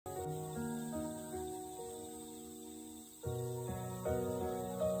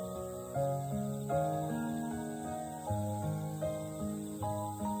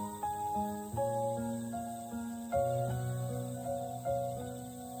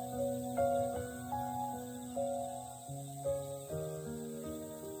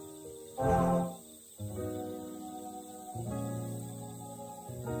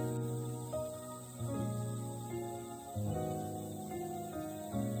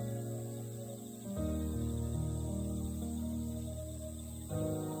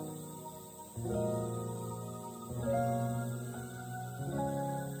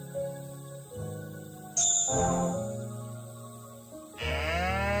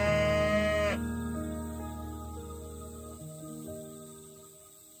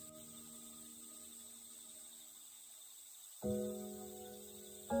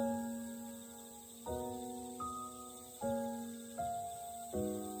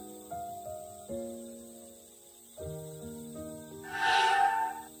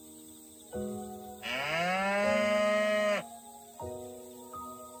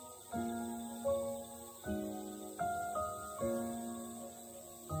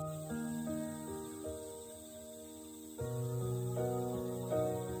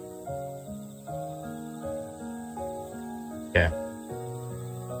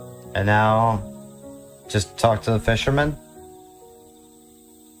And now, just talk to the fisherman.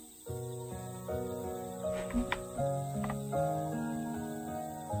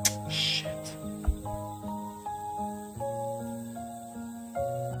 Shit.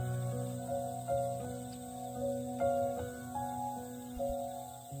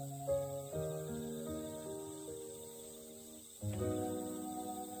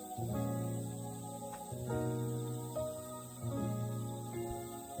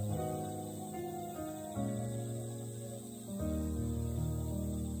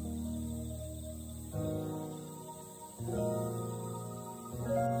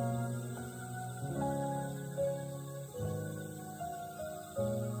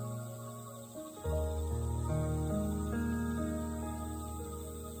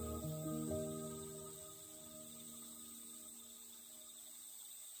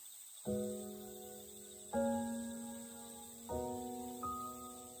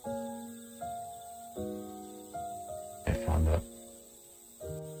 I found it.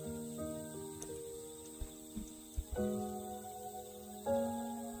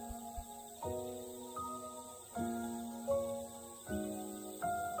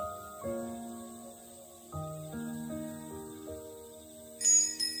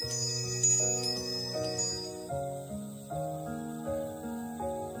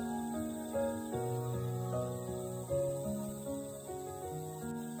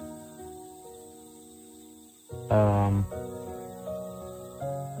 Um,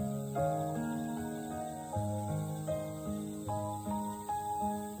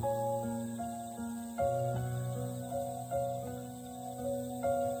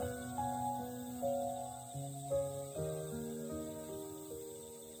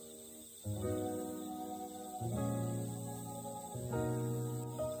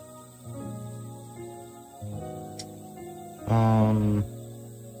 um,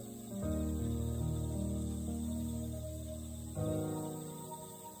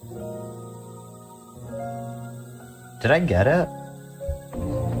 did I get it?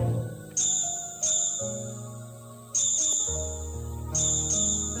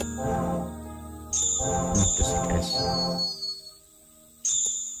 Just in case.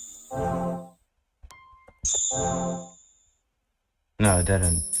 No, I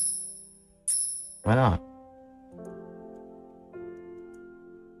didn't. Why not?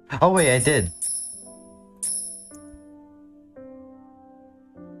 Oh wait, I did.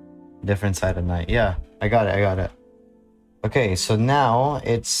 Different side of night. Yeah, I got it. Okay, so now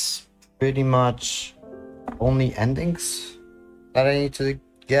it's pretty much only endings that I need to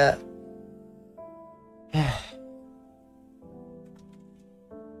get.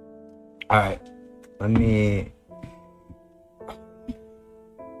 Alright, let me...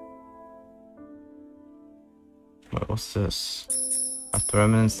 What's this? After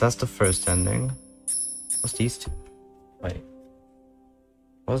Remnants, that's the first ending. What's these two? Wait.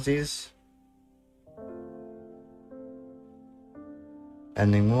 What's these?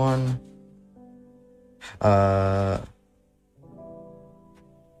 Ending 1.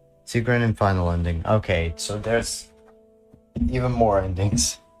 Secret and final ending. Okay, so there's even more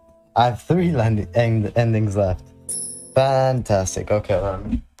endings. I have 3 endings left. Fantastic. Okay, let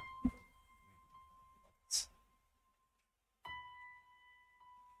me...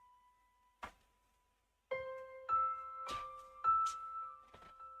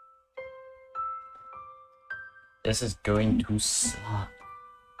 This is going to suck.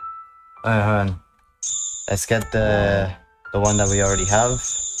 Hold on. Let's get the one that we already have.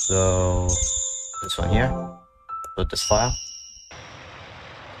 So this one here. Put this file.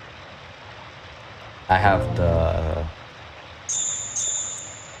 I have the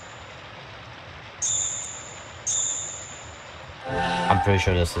I'm pretty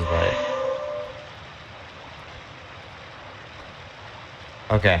sure this is right.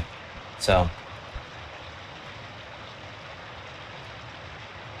 Okay, so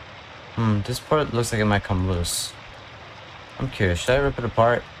this part looks like it might come loose. I'm curious, should I rip it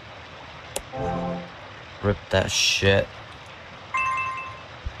apart? Rip that shit.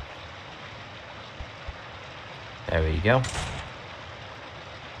 There we go.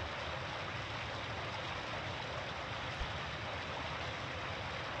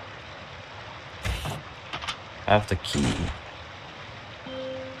 I have the key.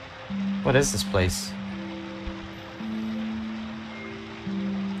 What is this place?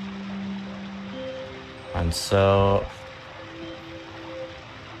 And so...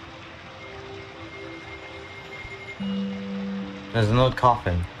 there's an old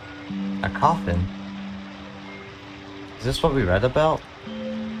coffin. A coffin? Is this what we read about?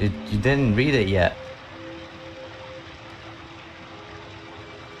 You didn't read it yet.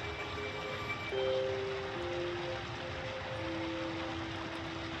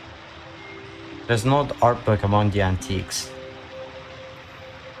 There's an old art book among the antiques.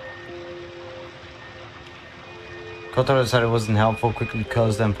 Kotaro said it wasn't helpful, quickly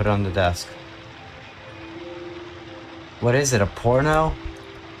closed it and put it on the desk. What is it, a porno?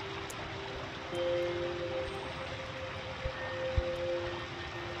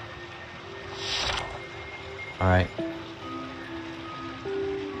 Alright.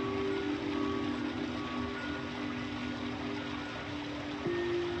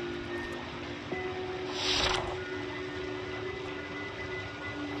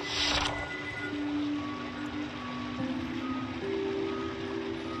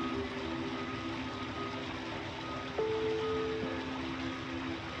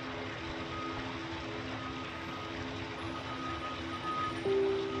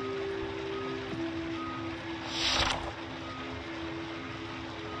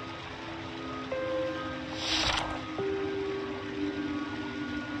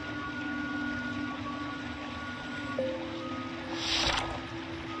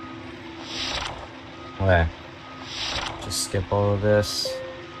 Okay. Just skip all of this.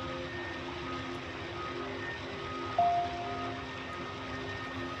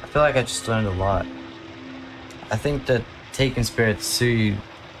 I feel like I just learned a lot. I think that Taken Spirit's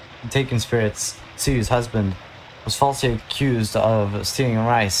Tsuyu's husband was falsely accused of stealing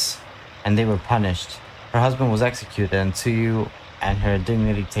rice, and they were punished. Her husband was executed, and Tsuyu and her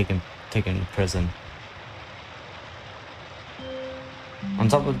dignity taken to prison. On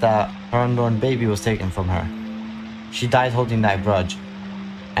top of that, her unborn baby was taken from her. She died holding that grudge,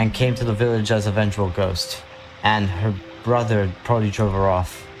 and came to the village as a vengeful ghost, and her brother probably drove her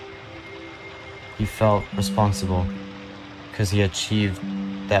off. He felt responsible, because he achieved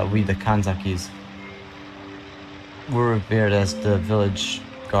that we, the Kanzakis, were revered as the village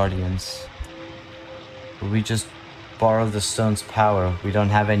guardians. We just borrowed the stone's power. We don't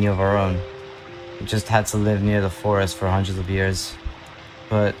have any of our own. We just had to live near the forest for hundreds of years.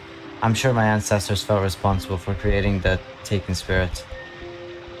 But I'm sure my ancestors felt responsible for creating the Taken Spirit.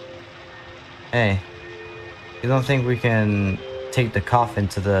 Hey, you don't think we can take the coffin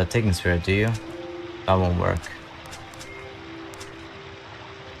to the Taken Spirit, do you? That won't work.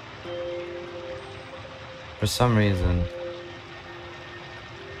 For some reason.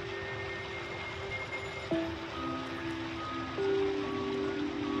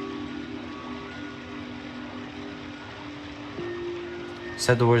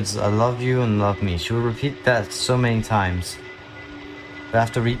 Said the words, "I love you and love me." She would repeat that so many times. But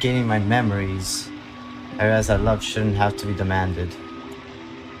after regaining my memories, I realized that love shouldn't have to be demanded.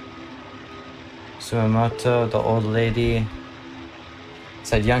 Suemoto, the old lady,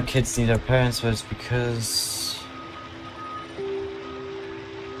 said young kids need their parents, but it's because...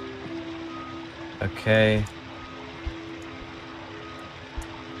 Okay.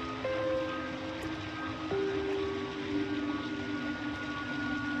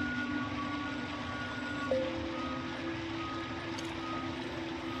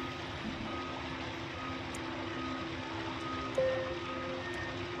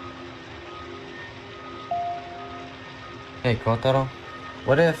 Hey, Kotaro,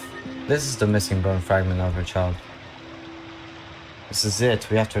 what if this is the missing bone fragment of her child? This is it.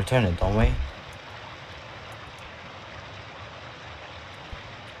 We have to return it, don't we?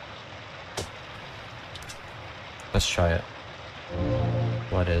 Let's try it.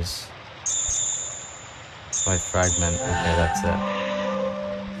 What is? White fragment. Okay, that's it.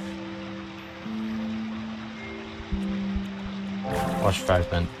 Watch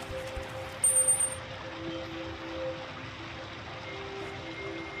fragment.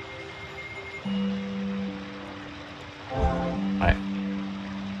 Alright.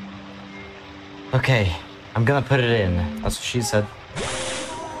 Okay, I'm gonna put it in. That's what she said.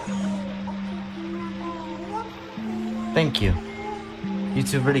 Thank you. You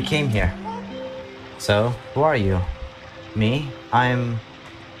two really came here. So, who are you? Me? I'm...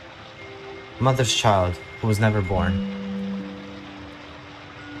 Mother's child, who was never born.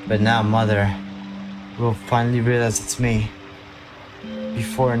 But now Mother will finally realize it's me.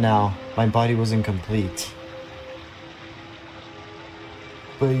 Before now, my body was incomplete.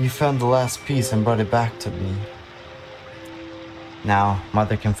 But you found the last piece and brought it back to me. Now,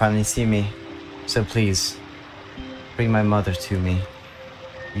 Mother can finally see me. So please, bring my mother to me.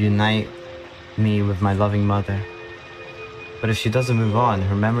 Unite me with my loving mother. But if she doesn't move on,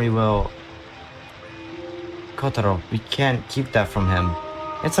 her memory will... Kotaro, we can't keep that from him.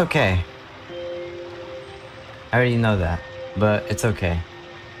 It's okay. I already know that, but it's okay.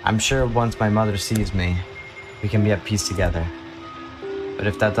 I'm sure once my mother sees me, we can be at peace together. But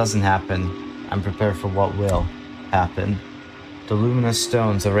if that doesn't happen, I'm prepared for what will happen. The luminous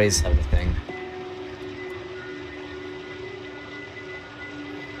stones erase everything.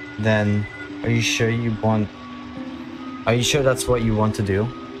 Then, are you sure that's what you want to do?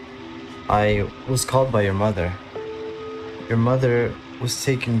 I was called by your mother. Your mother was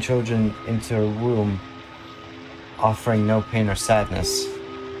taking children into her womb, offering no pain or sadness.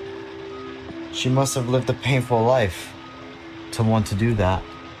 She must have lived a painful life to want to do that.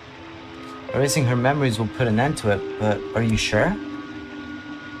 Erasing her memories will put an end to it, but are you sure?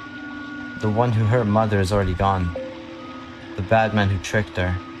 The one who hurt mother is already gone. The bad man who tricked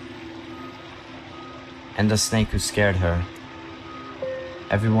her. And the snake who scared her.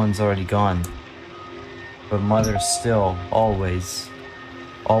 Everyone's already gone. But mother's still, always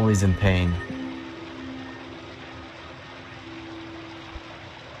in pain.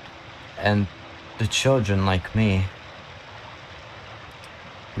 And the children like me,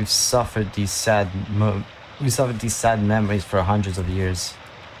 we've suffered these sad memories for hundreds of years.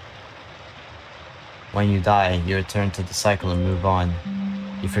 When you die, you return to the cycle and move on.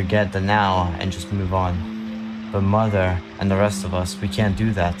 You forget the now and just move on. But mother and the rest of us, we can't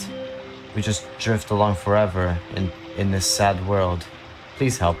do that. We just drift along forever in this sad world.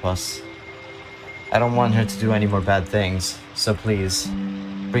 Please help us. I don't want her to do any more bad things, so please,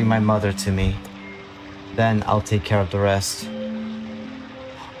 bring my mother to me. Then I'll take care of the rest.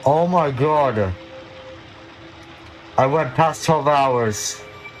 Oh my god! I went past 12 hours.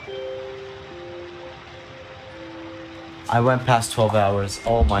 I went past 12 hours.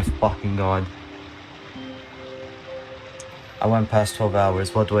 Oh my fucking god. I went past 12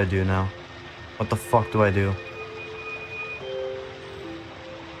 hours. What do I do now? What the fuck do I do?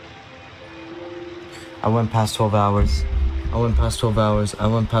 I went past 12 hours. I went past 12 hours. I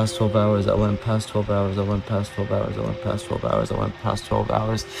went past 12 hours. I went past 12 hours. I went past 12 hours. I went past 12 hours. I went past 12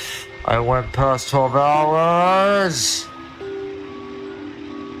 hours. I went past 12 hours.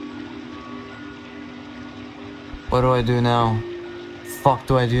 What do I do now? Fuck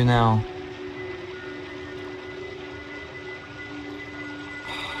do I do now?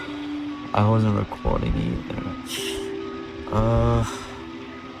 I wasn't recording either.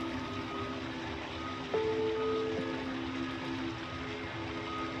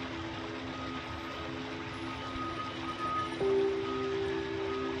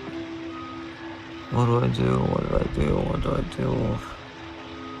 What do I do? What do I do? What do I do?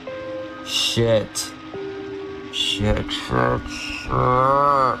 Shit. Shit.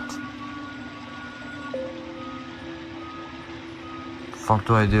 Fuck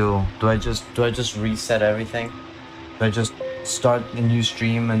do I do? Do I just reset everything? Do I just start a new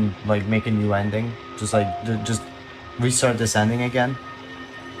stream and like make a new ending? Just restart this ending again?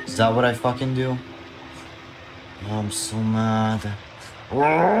 Is that what I fucking do? Oh, I'm so mad.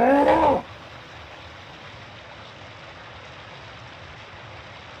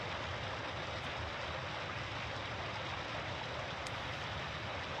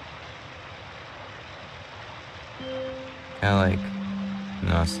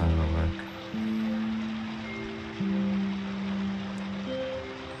 No, it's not gonna work.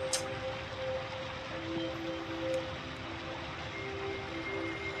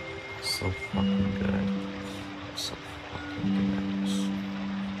 So fucking good. So fucking good.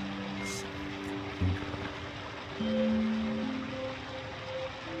 So fucking good.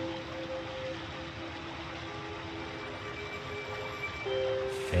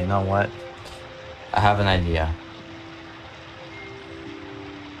 Okay, you know what? I have an idea.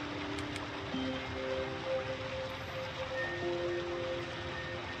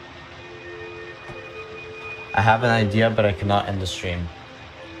 I have an idea, but I cannot end the stream.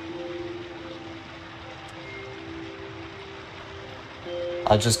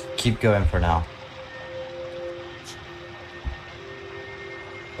 I'll just keep going for now.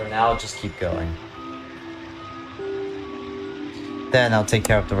 For now, I'll just keep going. Then I'll take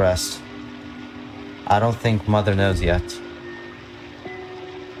care of the rest. I don't think Mother knows yet.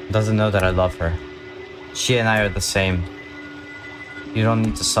 Doesn't know that I love her. She and I are the same. You don't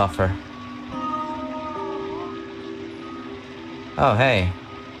need to suffer. Oh, hey.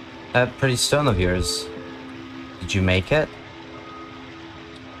 That pretty stone of yours. Did you make it?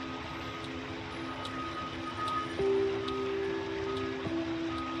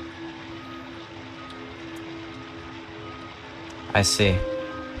 I see.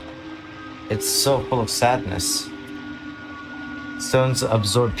 It's so full of sadness. Stones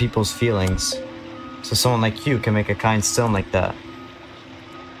absorb people's feelings. So someone like you can make a kind stone like that.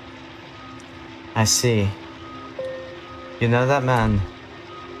 I see. You know that man?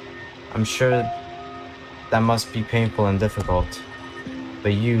 I'm sure that must be painful and difficult.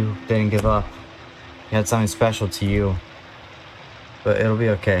 But you didn't give up. You had something special to you. But it'll be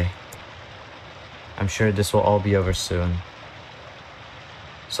okay. I'm sure this will all be over soon.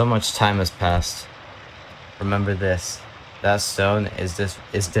 So much time has passed. Remember this. That stone is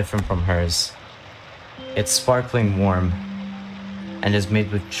different from hers. It's sparkling warm and is made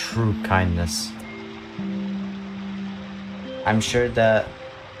with true kindness. I'm sure that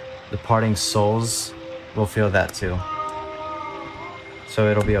departing souls will feel that too. So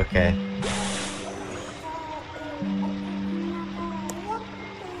it'll be okay.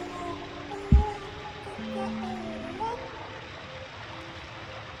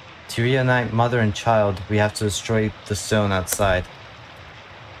 To reunite mother and child, we have to destroy the stone outside.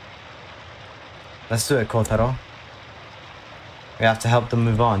 Let's do it, Kotaro. We have to help them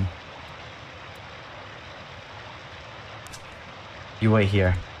move on. You wait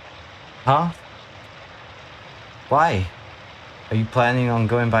here. Huh? Why? Are you planning on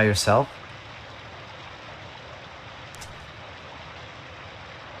going by yourself?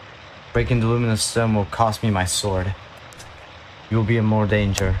 Breaking the luminous stone will cost me my sword. You will be in more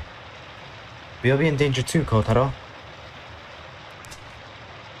danger. We'll be in danger too, Kotaro.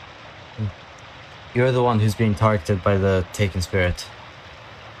 You're the one who's being targeted by the taken spirit.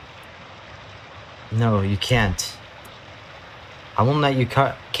 No, you can't. I won't let you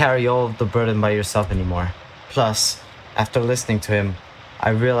carry all of the burden by yourself anymore. Plus, after listening to him, I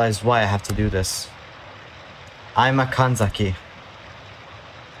realized why I have to do this. I'm a Kanzaki.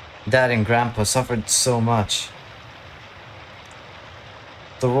 Dad and Grandpa suffered so much.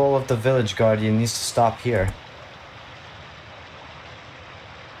 The role of the village guardian needs to stop here.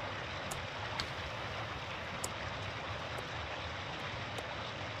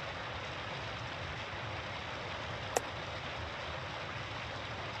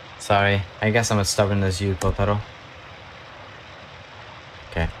 Sorry, I guess I'm as stubborn as you, Kotaro.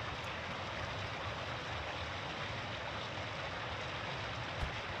 Okay.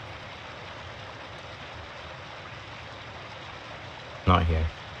 Not here.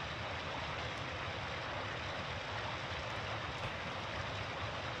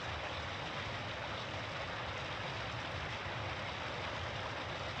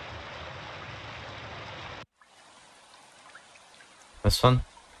 This one?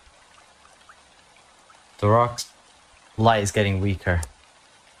 The rock's light is getting weaker.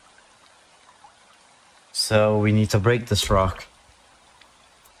 So we need to break this rock.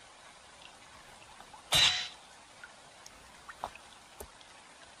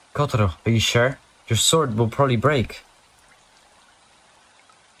 Kotaro, are you sure? Your sword will probably break.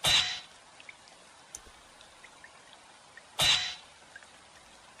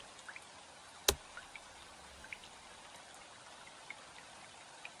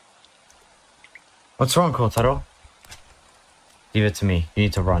 What's wrong, Kotaro? Leave it to me. You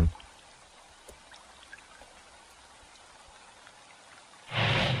need to run.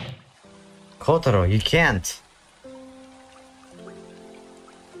 Kotaro, you can't.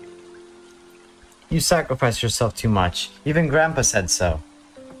 You sacrifice yourself too much. Even Grandpa said so.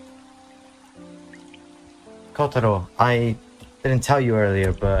 Kotaro, I didn't tell you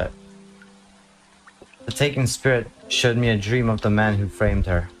earlier, but the taken spirit showed me a dream of the man who framed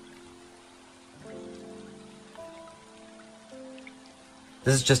her.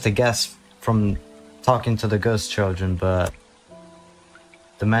 This is just a guess from talking to the ghost children, but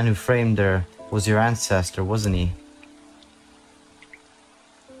the man who framed her was your ancestor, wasn't he?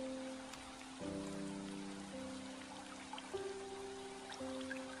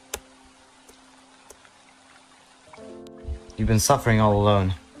 You've been suffering all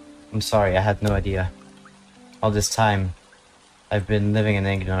alone. I'm sorry, I had no idea. All this time, I've been living in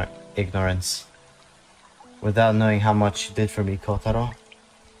ignorance. Without knowing how much you did for me, Kotaro.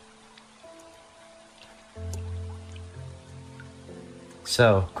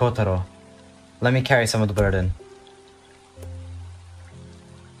 So, Kotaro, let me carry some of the burden.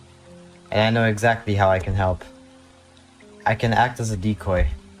 And I know exactly how I can help. I can act as a decoy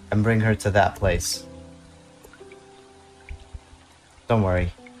and bring her to that place. Don't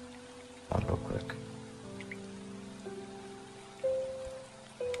worry. I'll go quick.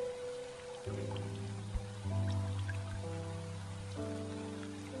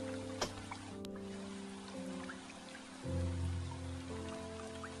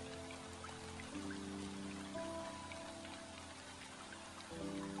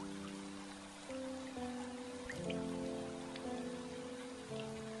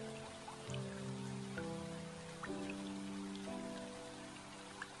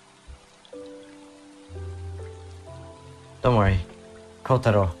 Don't worry,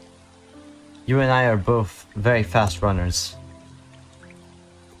 Kotaro. You and I are both very fast runners.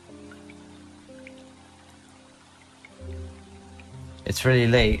 It's really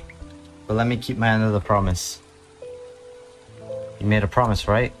late, but let me keep my end of the promise. You made a promise,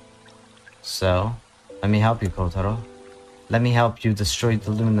 right? So, let me help you, Kotaro. Let me help you destroy the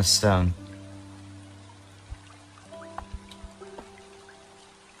luminous stone.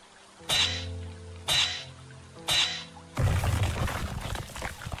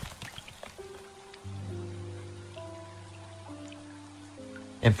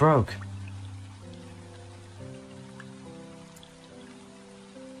 It broke.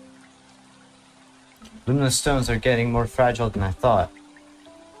 Luminous stones are getting more fragile than I thought.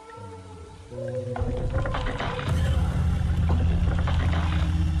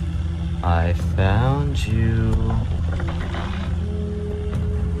 I found you.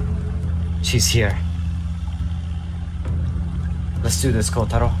 She's here. Let's do this,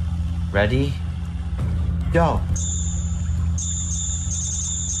 Kotaro. Ready? Go!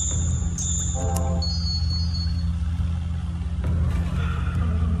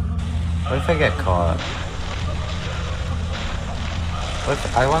 What if I get caught? What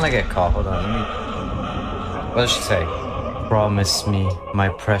if I want to get caught? Hold on, let me... What does she say? Promise me, my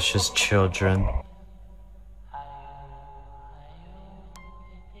precious children.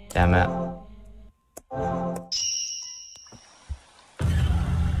 Damn it.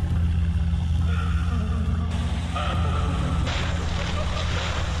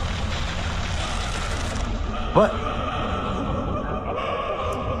 What?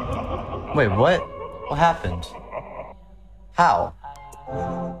 Wait, what? What happened? How?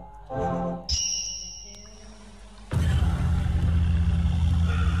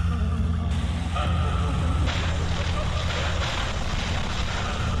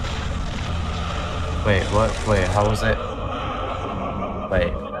 Wait, what? Wait, how was it?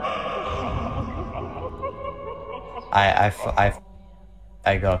 Wait.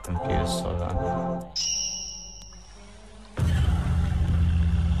 I got confused, hold on.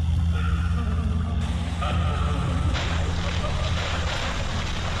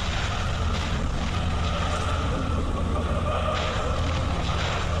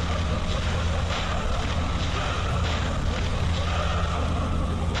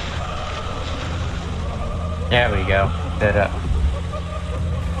 There we go. Did it.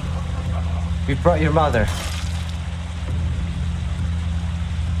 We brought your mother.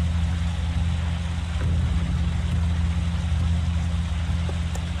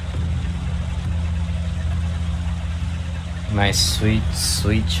 My sweet,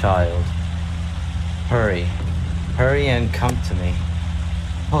 sweet child. Hurry. Hurry and come to me.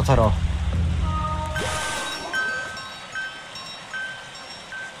 Kotaro.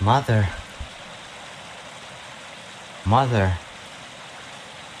 Mother. Mother.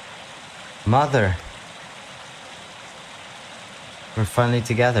 Mother. We're finally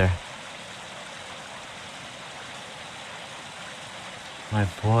together. My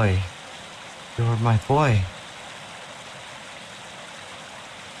boy. You're my boy.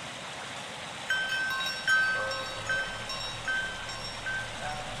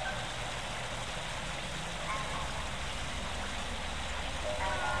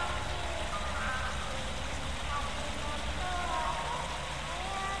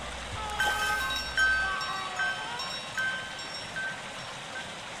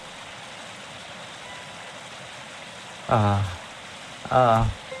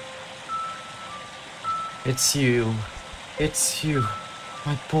 It's you. It's you,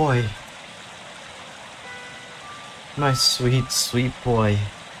 my boy. My sweet, sweet boy.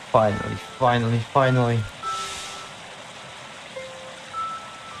 Finally, finally, finally.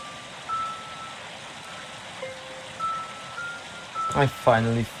 I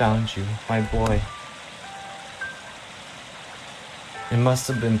finally found you, my boy. It must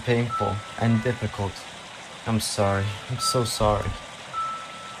have been painful and difficult. I'm sorry. I'm so sorry.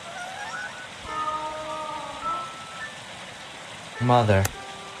 Mother.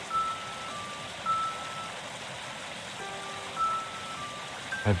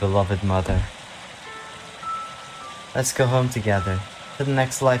 My beloved mother. Let's go home together, to the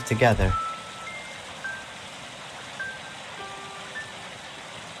next life together.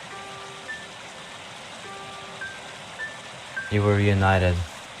 You were reunited,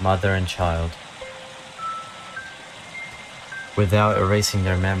 mother and child, without erasing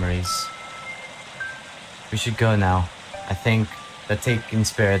their memories. We should go now. I think the taken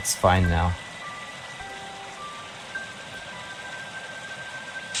spirit's fine now.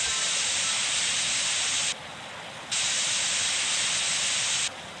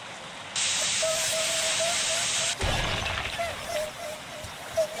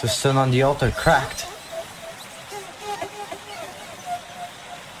 The stone on the altar cracked.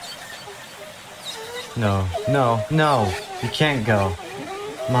 No, no, no, you can't go.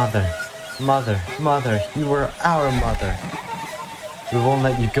 Mother, mother, mother, you were our mother. We won't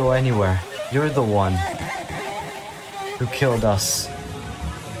let you go anywhere. You're the one who killed us.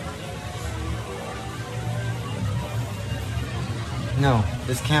 No,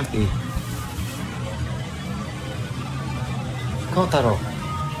 this can't be. Kotaro.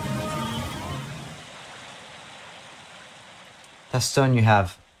 That stone you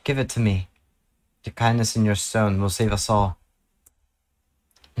have, give it to me. Your kindness in your stone will save us all.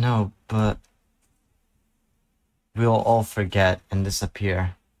 No, but we'll all forget and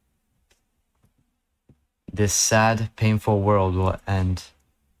disappear. This sad, painful world will end.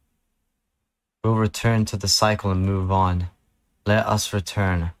 We'll return to the cycle and move on. Let us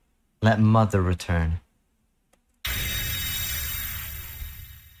return. Let Mother return.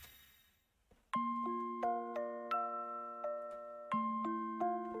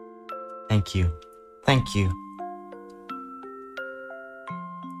 Thank you. Thank you.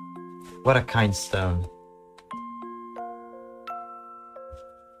 What a kind stone.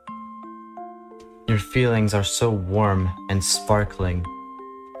 Your feelings are so warm and sparkling.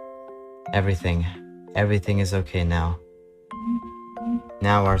 Everything is okay now.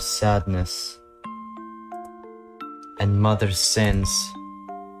 Now our sadness and Mother's sins,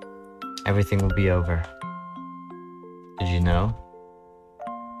 everything will be over. Did you know?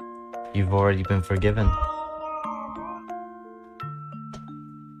 You've already been forgiven.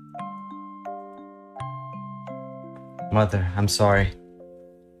 Mother, I'm sorry.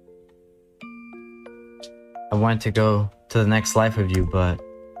 I wanted to go to the next life with you, but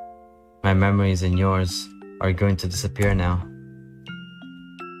my memories and yours are going to disappear now.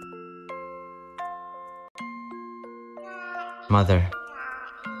 Mother,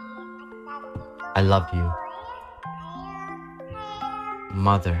 I love you.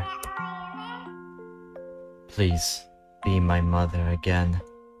 Mother, please be my mother again.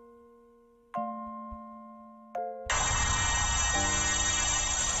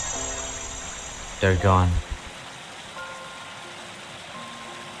 They're gone.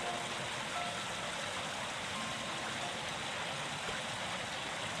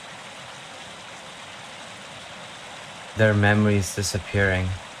 Their memories disappearing.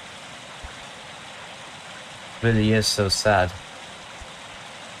 Really is so sad.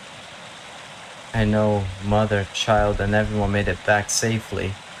 I know Mother, child, and everyone made it back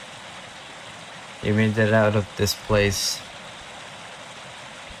safely. They made it out of this place.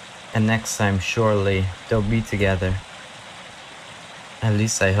 And next time, surely, they'll be together. At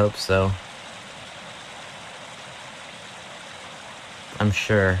least I hope so. I'm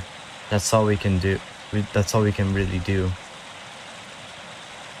sure that's all we can do. That's all we can really do.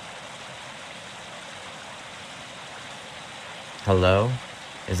 Hello?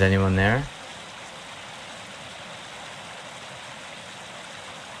 Is anyone there?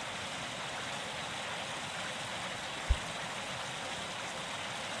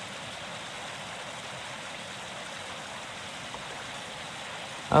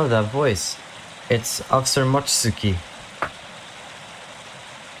 Oh, that voice. It's Officer Mochisuki.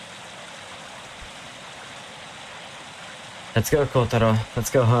 Let's go, Kotaro. Let's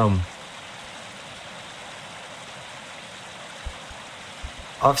go home.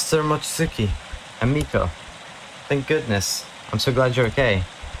 Officer Mochisuki. I'm Miko. Thank goodness. I'm so glad you're okay.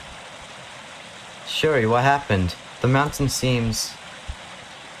 Shuri, what happened? The mountain seems...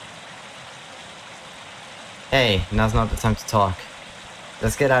 Hey, now's not the time to talk.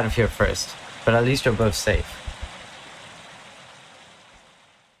 Let's get out of here first, but at least you're both safe.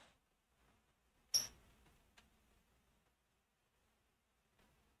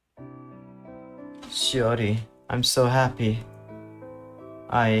 Shiori, I'm so happy.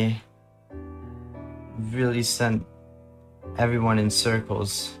 I really sent everyone in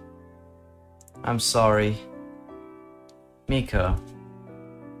circles. I'm sorry. Miko.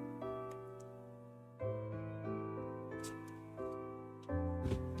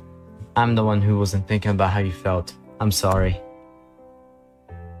 I'm the one who wasn't thinking about how you felt. I'm sorry.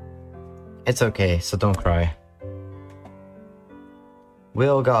 It's okay, so don't cry. We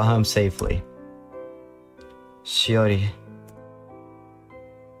all got home safely. Shiori.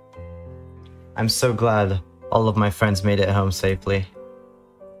 I'm so glad all of my friends made it home safely.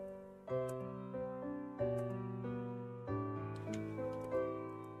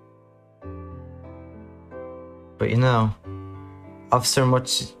 But you know, Officer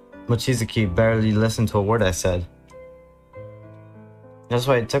Mochizuki barely listened to a word I said. That's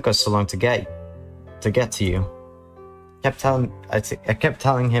why it took us so long to get to you. I kept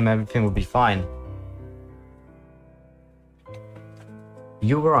telling him everything would be fine.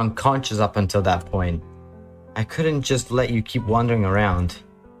 You were unconscious up until that point. I couldn't just let you keep wandering around.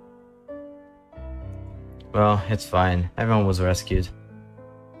 Well, it's fine. Everyone was rescued.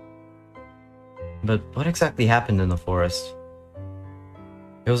 But what exactly happened in the forest?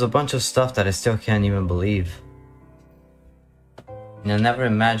 It was a bunch of stuff that I still can't even believe. And I never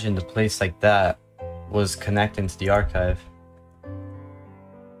imagined a place like that was connecting to the archive.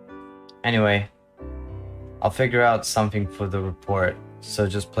 Anyway, I'll figure out something for the report, so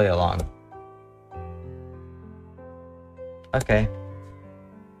just play along. Okay.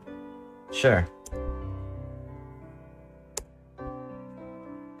 Sure.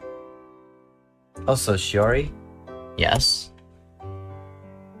 Also, Shiori? Yes?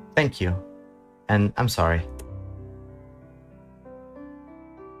 Thank you. And I'm sorry.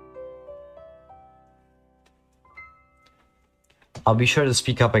 I'll be sure to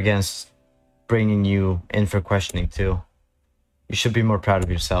speak up against bringing you in for questioning too. You should be more proud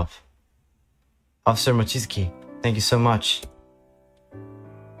of yourself. Officer Mochizuki, thank you so much.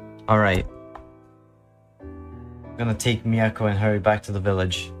 Alright. I'm gonna take Miyako and hurry back to the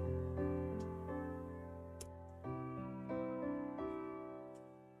village.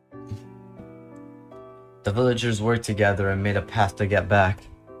 The villagers worked together and made a path to get back.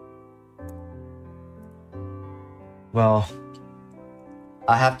 Well,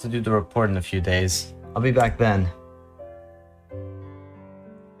 I have to do the report in a few days. I'll be back then.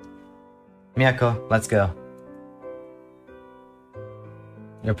 Miyako, let's go.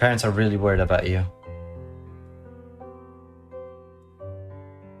 Your parents are really worried about you.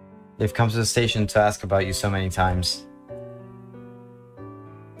 They've come to the station to ask about you so many times.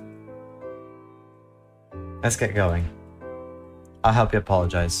 Let's get going. I'll help you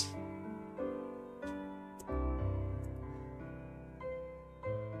apologize.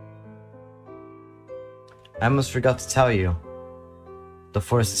 I almost forgot to tell you. The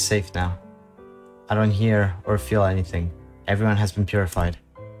forest is safe now. I don't hear or feel anything. Everyone has been purified.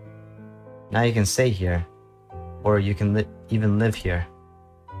 Now you can stay here. Or you can even live here.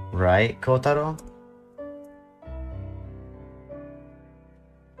 Right, Kotaro?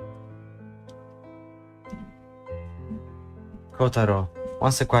 Kotaro,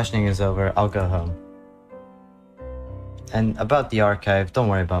 once the questioning is over, I'll go home. And about the archive, don't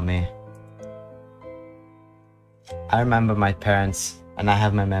worry about me. I remember my parents, and I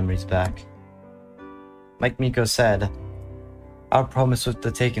have my memories back. Like Miko said, our promise with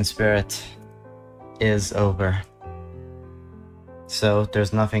the Taken Spirit is over. So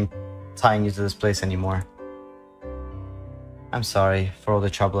there's nothing tying you to this place anymore. I'm sorry for all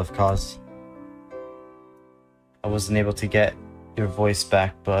the trouble I've caused. I wasn't able to get your voice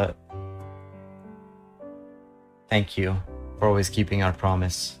back, but thank you for always keeping our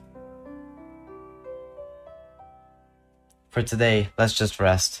promise. For today, let's just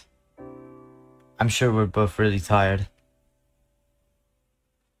rest. I'm sure we're both really tired.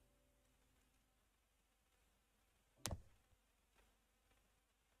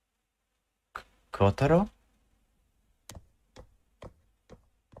 Kotaro?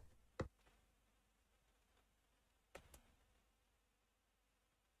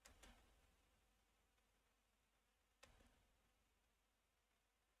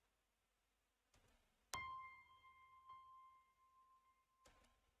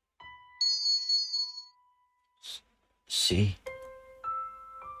 She.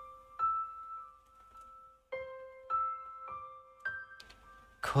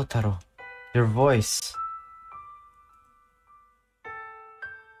 Kotaro, your voice.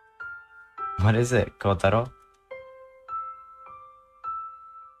 What is it, Kotaro?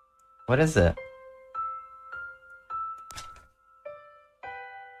 What is it?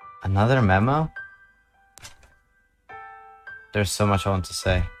 Another memo? There's so much I want to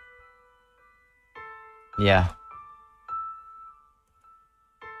say. Yeah.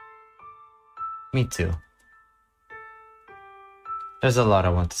 Me too. There's a lot I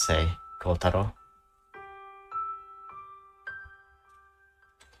want to say, Kotaro.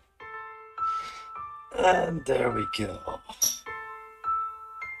 And there we go.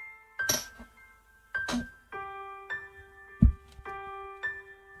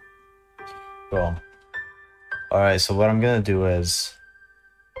 Cool. Alright, so what I'm gonna do is...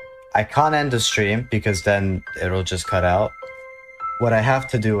 I can't end the stream because then it'll just cut out. What I have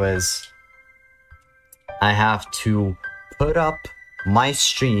to do is... I have to put up my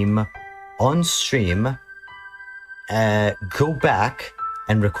stream on stream, go back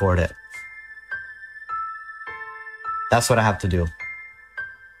and record it. That's what I have to do.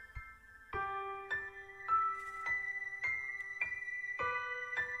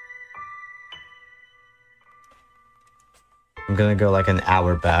 I'm gonna go like an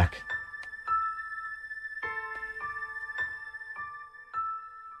hour back.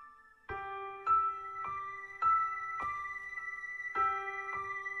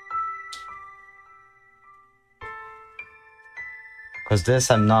 Because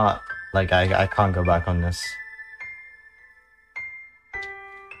this, I'm not, like, I can't go back on this.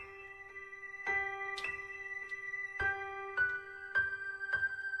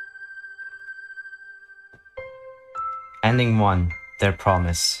 Ending 1, their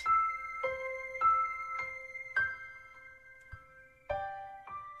promise.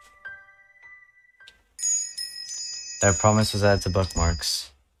 Their promise was added to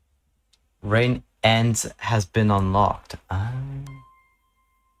bookmarks. Rain End has been unlocked.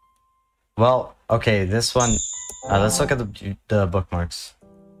 Well, okay, this one. Let's look at the bookmarks.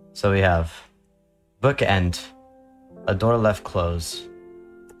 So we have book end, a door left closed.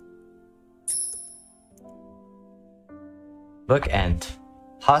 Book end,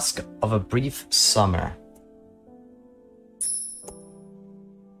 husk of a brief summer.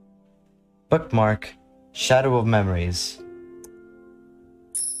 Bookmark, shadow of memories.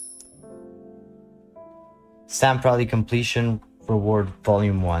 Stamp Rally completion reward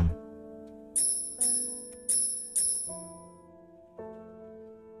volume 1.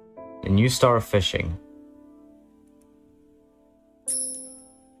 A new star of fishing.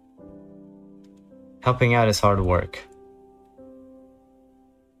 Helping out is hard work.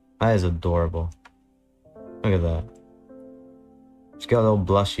 That is adorable. Look at that. She's got little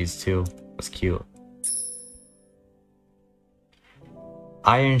blushies too. That's cute.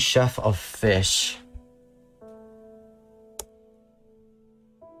 Iron Chef of Fish.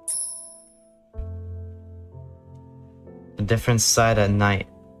 A different side at night.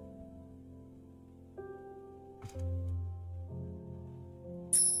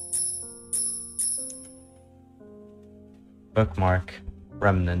 Bookmark.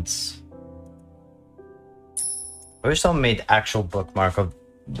 Remnants. I wish someone made actual bookmarks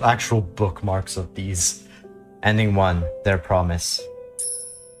of these. Ending 1, their promise.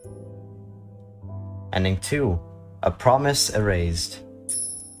 Ending 2, a promise erased.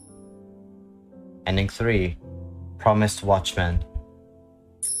 Ending 3, promised watchman.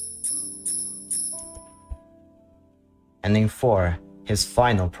 Ending 4, his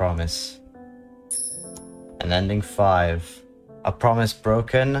final promise. And ending 5, a promise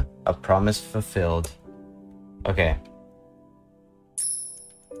broken, a promise fulfilled. Okay.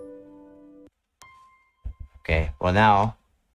 Okay, well now,